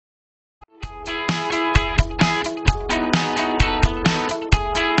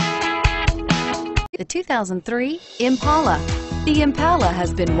The 2003 Impala. The Impala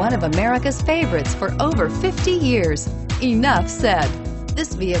has been one of America's favorites for over 50 years. Enough said.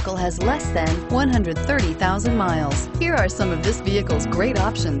 This vehicle has less than 130,000 miles. Here are some of this vehicle's great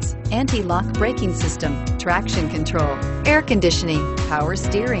options: anti-lock braking system, traction control, air conditioning, power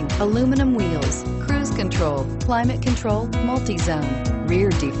steering, aluminum wheels, cruise control, climate control, multi-zone,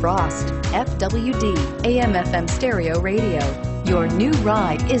 rear defrost, FWD, AM/FM stereo radio. Your new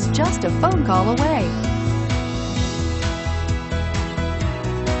ride is just a phone call away.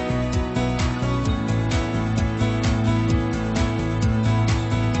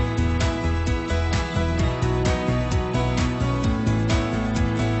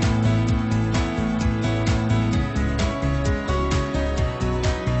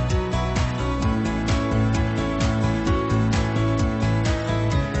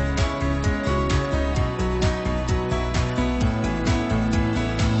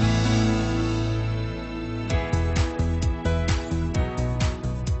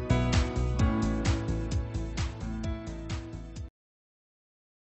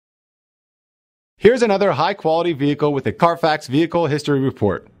 Here's another high-quality vehicle with a Carfax Vehicle History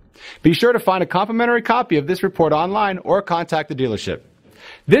Report. Be sure to find a complimentary copy of this report online or contact the dealership.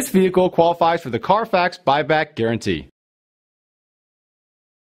 This vehicle qualifies for the Carfax Buyback Guarantee.